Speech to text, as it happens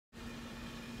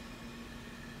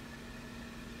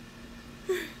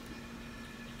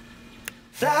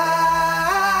Fly,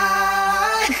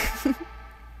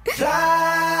 fly,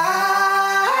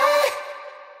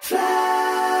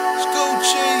 fly.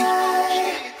 Scoochie,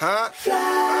 huh?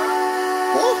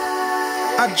 Fly. Woo.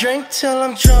 I drink till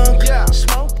I'm drunk, Yeah.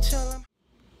 smoke till I'm.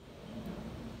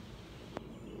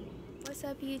 What's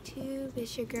up YouTube?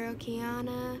 It's your girl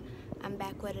Kiana. I'm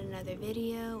back with another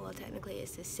video. Well, technically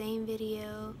it's the same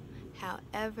video.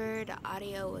 However, the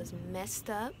audio was messed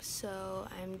up, so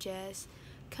I'm just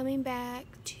coming back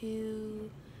to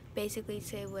basically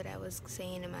say what I was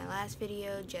saying in my last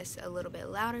video, just a little bit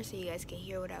louder so you guys can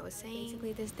hear what I was saying.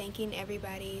 Basically just thanking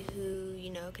everybody who,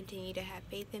 continue to have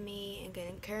faith in me and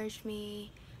encourage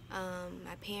me.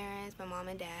 My parents, my mom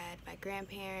and dad, my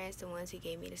grandparents, the ones who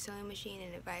gave me the sewing machine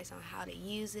and advice on how to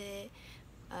use it,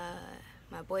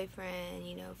 my boyfriend,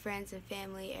 friends and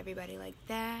family, everybody like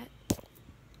that.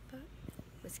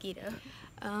 Mosquito.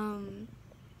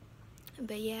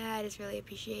 But yeah, I just really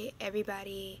appreciate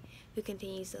everybody who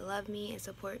continues to love me and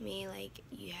support me. Like,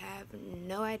 you have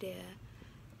no idea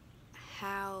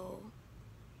how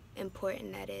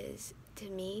important that is to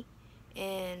me,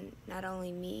 and not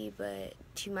only me, but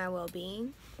to my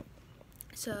well-being.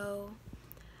 So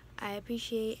I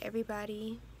appreciate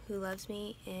everybody who loves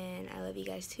me, and I love you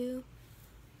guys too.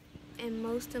 And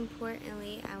most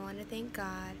importantly, I want to thank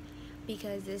God,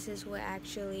 because this is what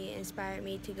actually inspired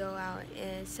me to go out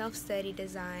and self-study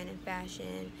design and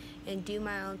fashion and do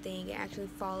my own thing and actually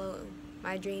follow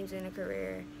my dreams in a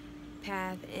career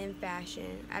path in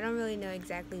fashion. I don't really know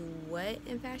exactly what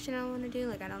in fashion I want to do.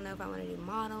 Like, I don't know if I want to do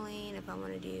modeling, if I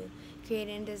want to do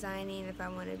creating and designing, if I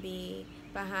want to be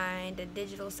behind the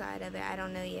digital side of it. I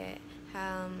don't know yet.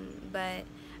 But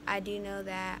I do know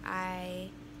that I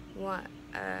want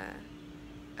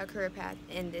a career path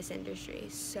in this industry,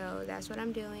 so that's what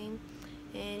I'm doing.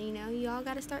 And you all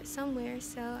got to start somewhere,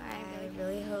 so I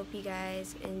really hope you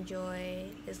guys enjoy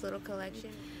this little collection.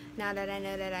 Now that I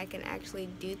know that I can actually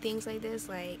do things like this,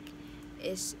 like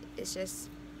it's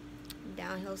just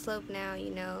downhill slope now,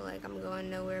 like I'm going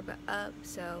nowhere but up.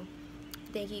 So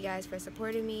thank you guys for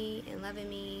supporting me and loving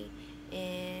me,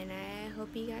 and I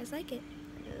hope you guys like it.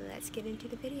 Let's get into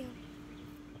the video.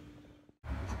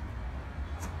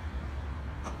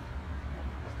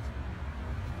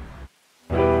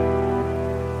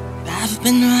 I've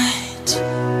been right,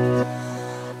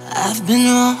 I've been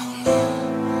wrong,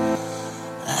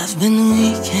 I've been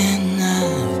weak and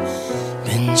I've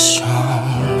been strong.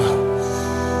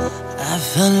 I've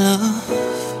felt love,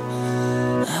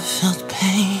 I've felt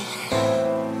pain,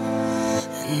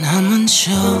 and I'm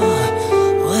unsure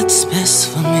what's best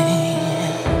for me.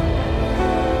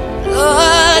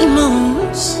 Blood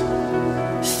moons,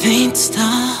 faint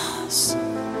stars,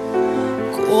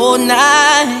 cold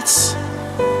nights,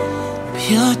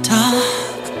 pure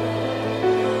dark,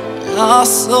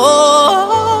 lost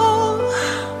soul.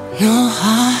 No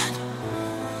heart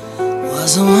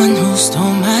was the one who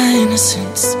stole my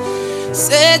innocence.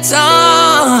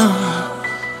 Satan,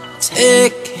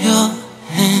 take your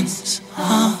hands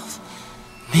off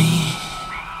me.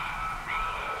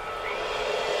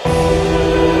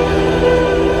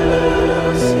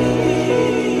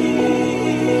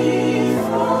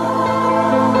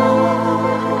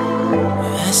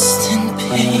 Rest in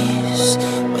peace,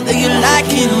 whether you like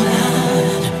it or not.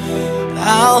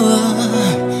 Power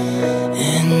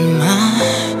in my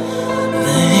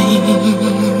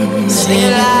veins. Say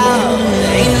it loud,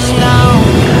 angels now.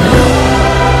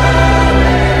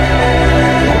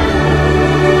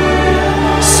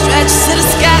 Stretch to the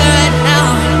sky right now.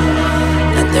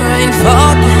 Let the rain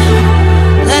fall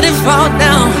down. Let it fall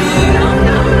down.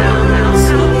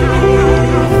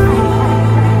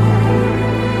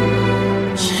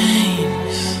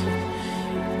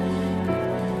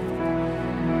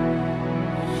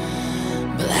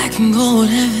 Black and gold,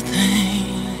 everything.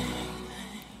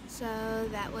 So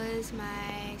that was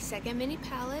my second mini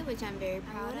palette, which I'm very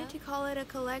proud of. I wanted to call it a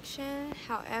collection,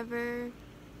 however,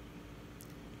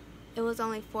 it was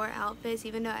only 4 outfits.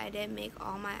 Even though I did make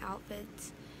all my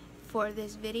outfits for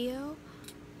this video,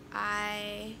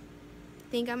 I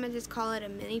think I'm gonna just call it a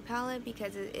mini palette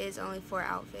because it is only 4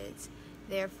 outfits.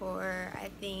 Therefore, I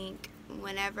think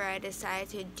whenever I decide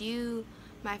to do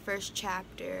my first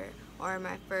chapter or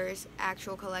my first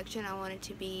actual collection, I want it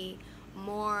to be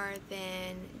more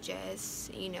than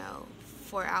just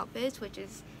 4 outfits, which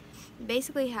is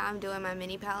basically how I'm doing my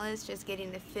mini palettes, just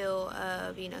getting the feel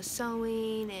of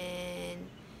sewing and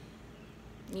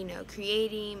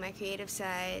creating, my creative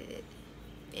side,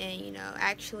 and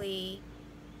actually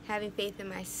having faith in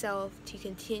myself to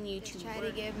continue to try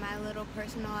to give my little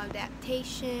personal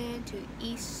adaptation to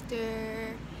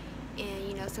Easter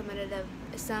and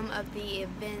some of the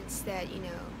events that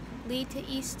lead to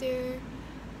Easter.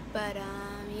 But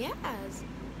yeah,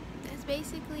 that's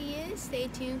basically it. Stay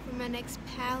tuned for my next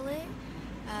palette.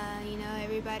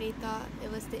 Everybody thought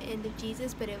it was the end of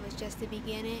Jesus, but it was just the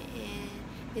beginning, and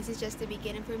this is just the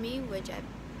beginning for me, which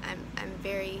I'm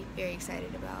very, very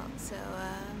excited about. So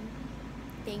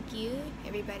thank you.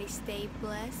 Everybody stay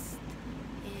blessed,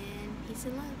 and peace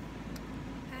and love.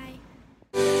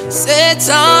 Bye. Sit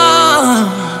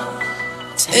down,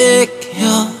 take